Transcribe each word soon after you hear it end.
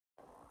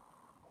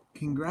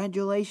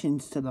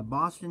Congratulations to the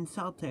Boston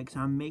Celtics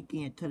on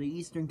making it to the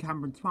Eastern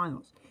Conference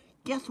Finals.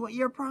 Guess what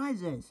your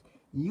prize is?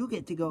 You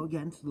get to go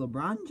against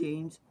LeBron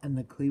James and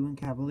the Cleveland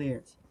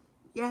Cavaliers.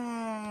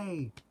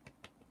 Yay!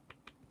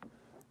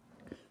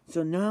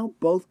 So now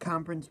both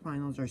conference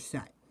finals are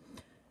set.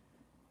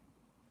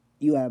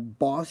 You have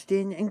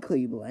Boston and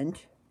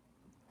Cleveland,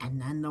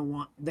 and then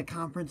the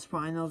conference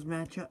finals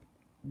matchup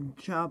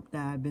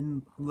that I've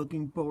been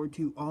looking forward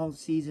to all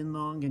season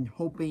long and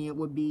hoping it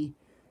would be,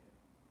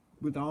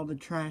 with all the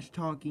trash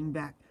talking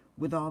back,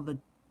 with all the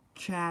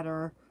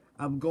chatter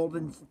of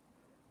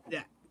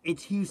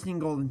it's Houston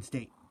Golden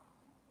State.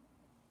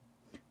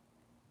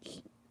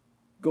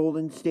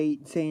 Golden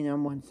State saying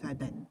on one side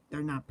that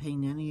they're not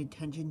paying any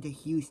attention to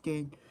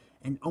Houston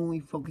and only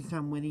focused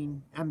on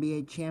winning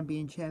NBA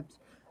championships.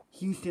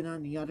 Houston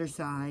on the other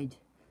side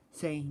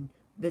saying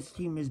this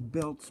team is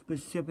built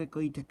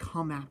specifically to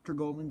come after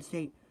Golden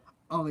State.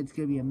 Oh, it's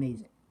going to be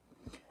amazing.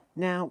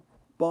 Now,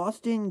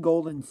 Boston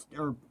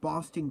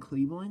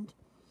Cleveland.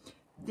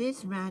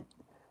 This match,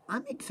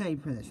 I'm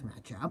excited for this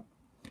matchup,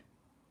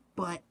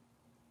 but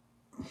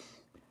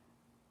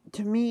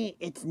to me,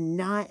 it's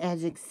not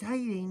as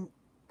exciting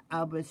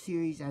of a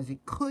series as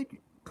it could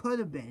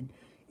have been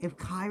if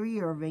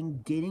Kyrie Irving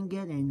didn't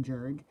get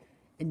injured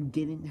and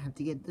didn't have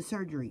to get the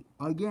surgery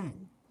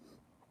again.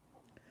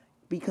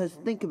 Because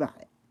think about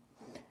it.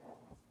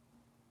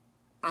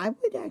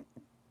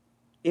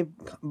 If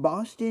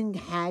Boston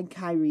had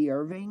Kyrie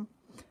Irving,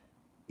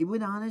 it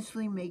would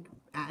honestly make,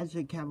 as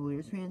a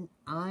Cavaliers fan,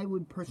 I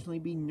would personally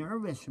be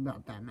nervous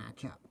about that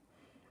matchup.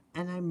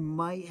 And I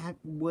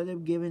would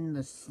have given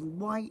the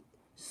slightest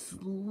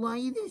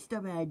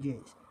of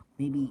edges,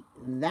 maybe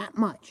that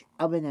much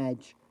of an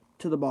edge,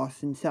 to the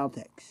Boston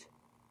Celtics.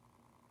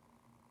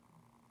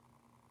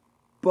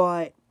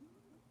 But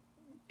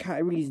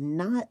Kyrie's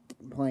not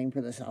playing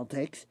for the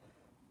Celtics.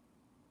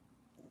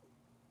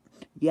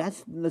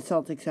 Yes, the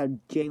Celtics have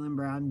Jaylen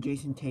Brown,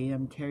 Jason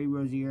Tatum, Terry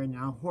Rozier, and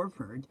Al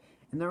Horford,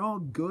 and they're all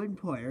good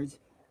players.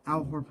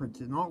 Al Horford's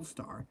an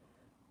all-star,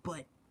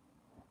 but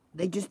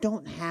they just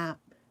don't have,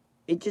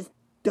 it just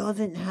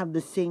doesn't have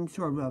the same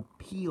sort of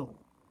appeal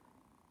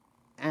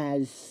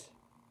as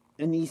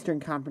an Eastern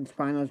Conference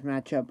Finals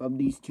matchup of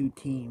these two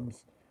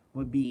teams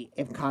would be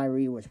if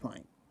Kyrie was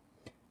playing.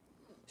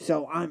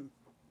 So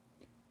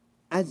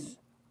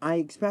I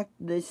expect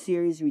this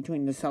series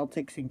between the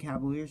Celtics and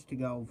Cavaliers to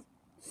go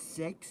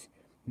 6,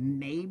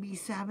 maybe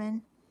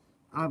 7.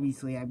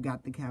 Obviously, I've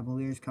got the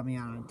Cavaliers coming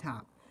out on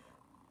top.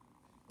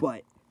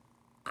 But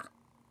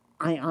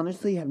I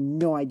honestly have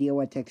no idea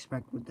what to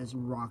expect with this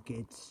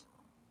Rockets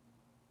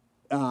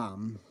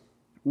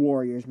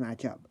Warriors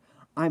matchup.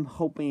 I'm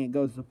hoping it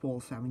goes the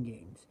full 7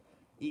 games.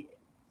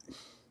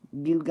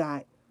 You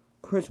got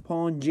Chris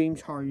Paul and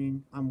James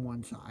Harden on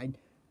one side,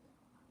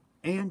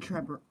 and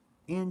Trevor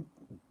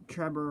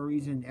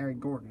Ariza and Eric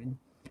Gordon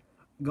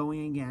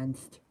going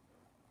against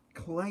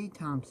Klay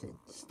Thompson,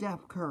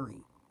 Steph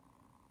Curry,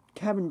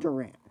 Kevin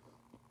Durant,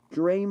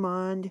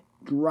 Draymond,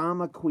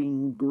 Drama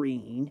Queen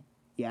Green.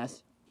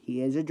 Yes,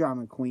 he is a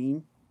drama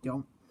queen.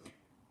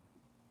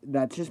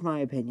 That's just my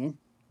opinion.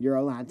 You're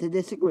allowed to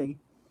disagree.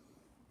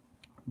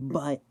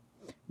 But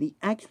the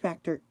X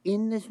factor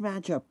in this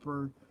matchup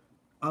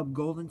of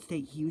Golden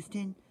State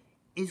Houston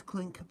is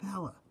Clint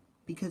Capella.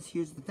 Because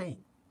here's the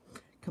thing.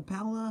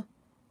 Capella,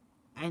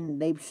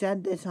 and they've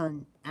said this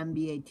on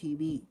NBA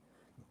TV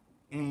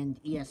and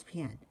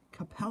ESPN,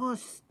 Capella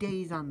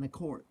stays on the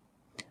court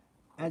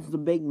as the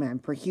big man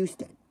for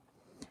Houston.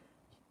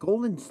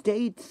 Golden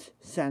State's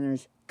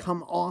centers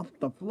come off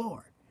the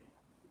floor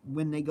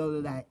when they go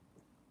to that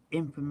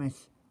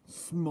infamous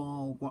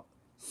small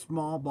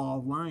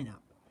ball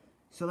lineup.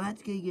 So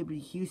that's going to give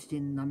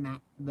Houston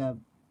the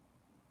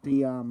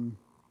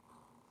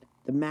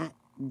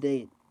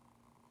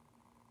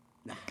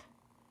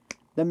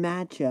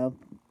matchup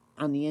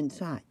on the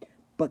inside.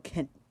 But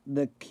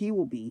the key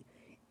will be,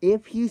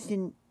 if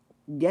Houston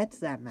gets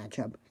that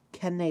matchup,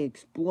 can they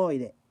exploit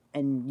it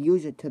and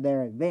use it to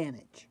their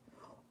advantage?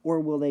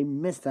 Or will they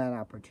miss that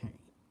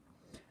opportunity?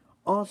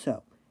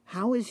 Also,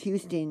 will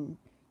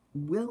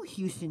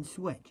Houston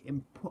switch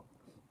and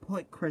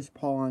put Chris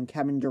Paul on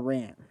Kevin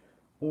Durant?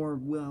 Or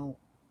will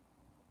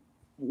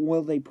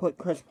they put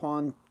Chris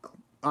Paul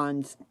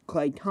on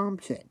Klay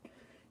Thompson?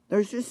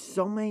 There's just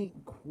so many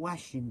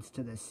questions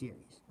to this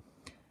series.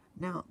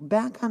 Now,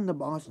 back on the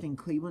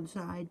Boston-Cleveland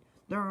side,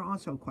 there are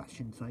also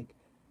questions like,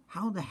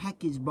 how the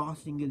heck is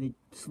Boston going to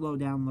slow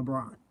down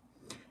LeBron?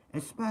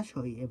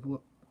 Especially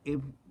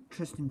if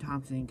Tristan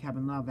Thompson and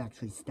Kevin Love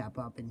actually step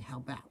up and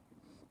help out.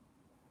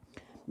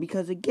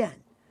 Because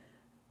again,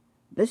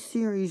 this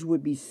series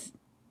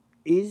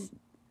is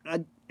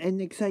an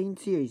exciting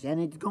series,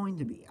 and it's going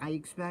to be. I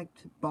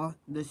expect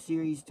the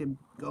series to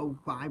go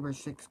 5 or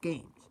 6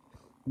 games,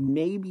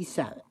 maybe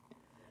 7.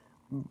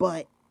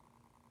 But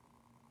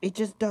it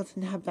just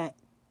doesn't have that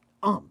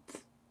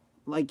umph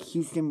like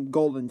Houston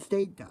Golden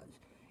State does.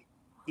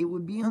 It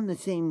would be on the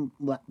same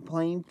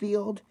playing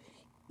field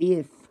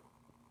if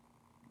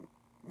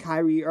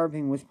Kyrie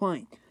Irving was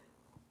playing.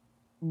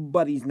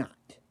 but he's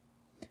not.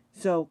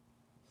 So,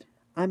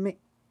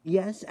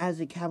 yes, as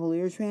a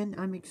Cavaliers fan,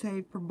 I'm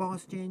excited for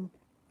Boston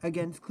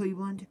against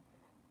Cleveland.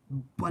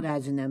 But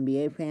as an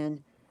NBA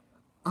fan,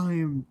 I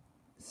am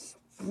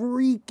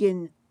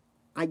freaking...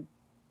 I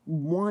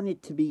want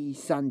it to be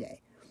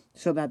Sunday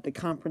so that the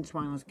conference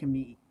finals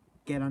can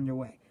get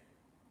underway.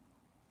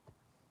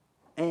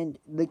 And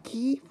the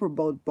key for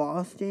both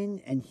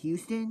Boston and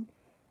Houston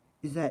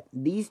is that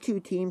these two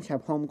teams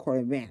have home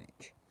court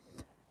advantage.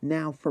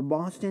 Now, for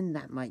Boston,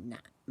 that might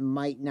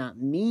not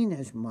mean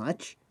as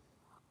much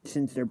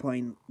since they're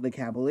playing the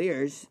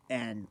Cavaliers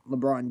and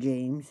LeBron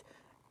James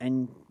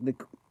and the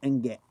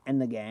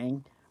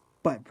gang.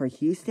 But for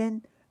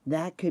Houston,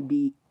 that could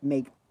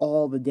make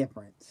all the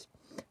difference.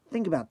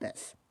 Think about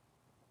this.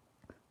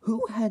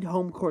 Who had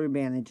home court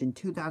advantage in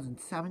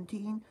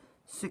 2017,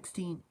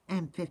 16,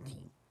 and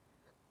 15?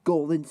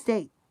 Golden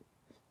State.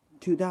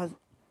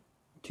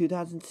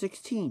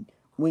 2016,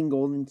 when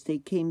Golden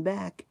State came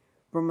back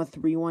from a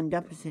 3-1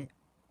 deficit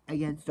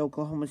against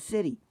Oklahoma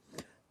City.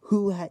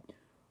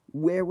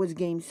 Where was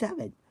Game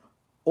 7?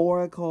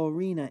 Oracle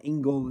Arena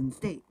in Golden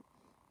State.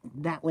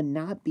 That would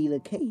not be the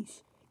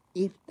case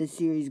if the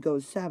series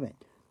goes 7.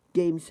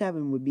 Game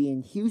 7 would be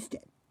in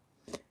Houston.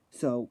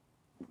 So,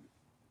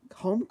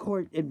 home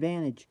court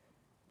advantage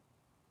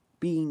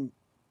being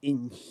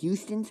in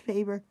Houston's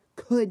favor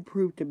could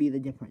prove to be the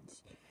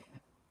difference.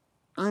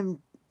 I'm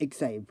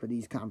excited for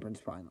these conference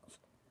finals.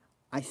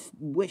 I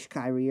wish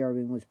Kyrie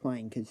Irving was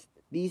playing because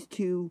these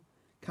two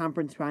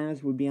conference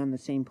finals would be on the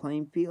same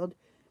playing field.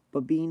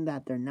 But being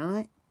that they're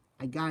not,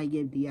 I gotta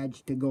give the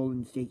edge to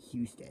Golden State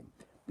Houston.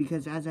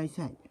 Because as I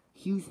said,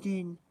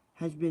 Houston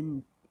has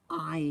been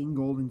eyeing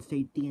Golden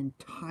State the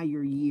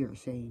entire year,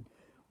 saying,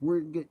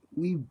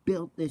 we've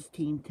built this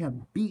team to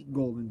beat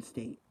Golden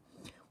State.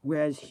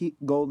 Whereas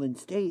Golden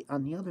State,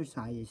 on the other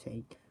side, is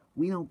saying,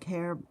 we don't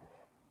care,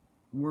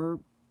 we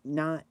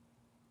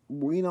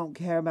don't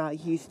care about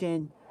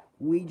Houston,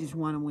 we just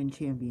want to win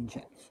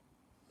championships.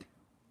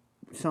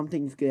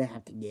 Something's gonna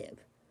have to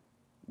give.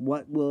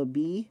 What will it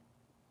be?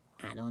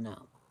 I don't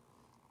know.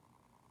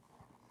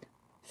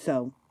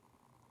 So,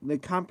 the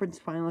conference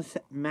final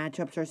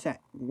matchups are set.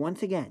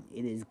 Once again,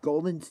 it is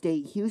Golden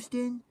State,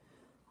 Houston,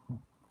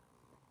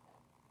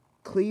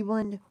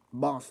 Cleveland,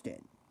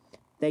 Boston.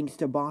 Thanks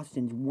to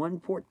Boston's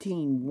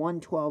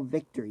 114-112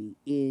 victory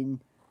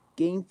in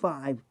Game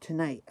 5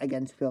 tonight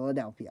against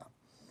Philadelphia.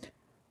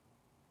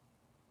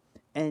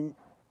 And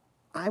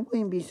I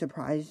wouldn't be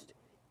surprised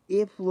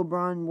if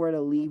LeBron were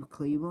to leave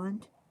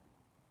Cleveland,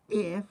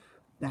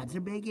 that's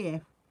a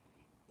big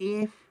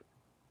if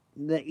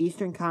the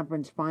Eastern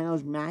Conference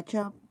Finals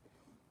matchup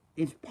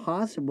is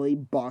possibly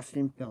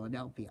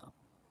Boston-Philadelphia.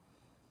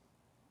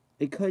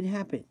 It could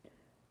happen.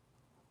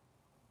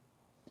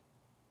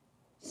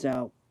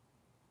 So,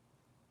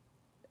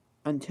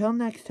 until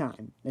next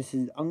time, this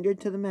is Unger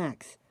to the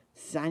Max,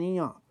 signing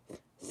off.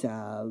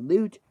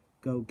 Salute,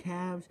 go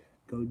Cavs,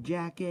 go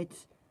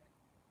Jackets,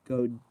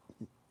 go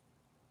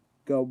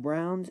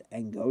Browns,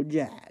 and go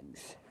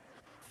Jags.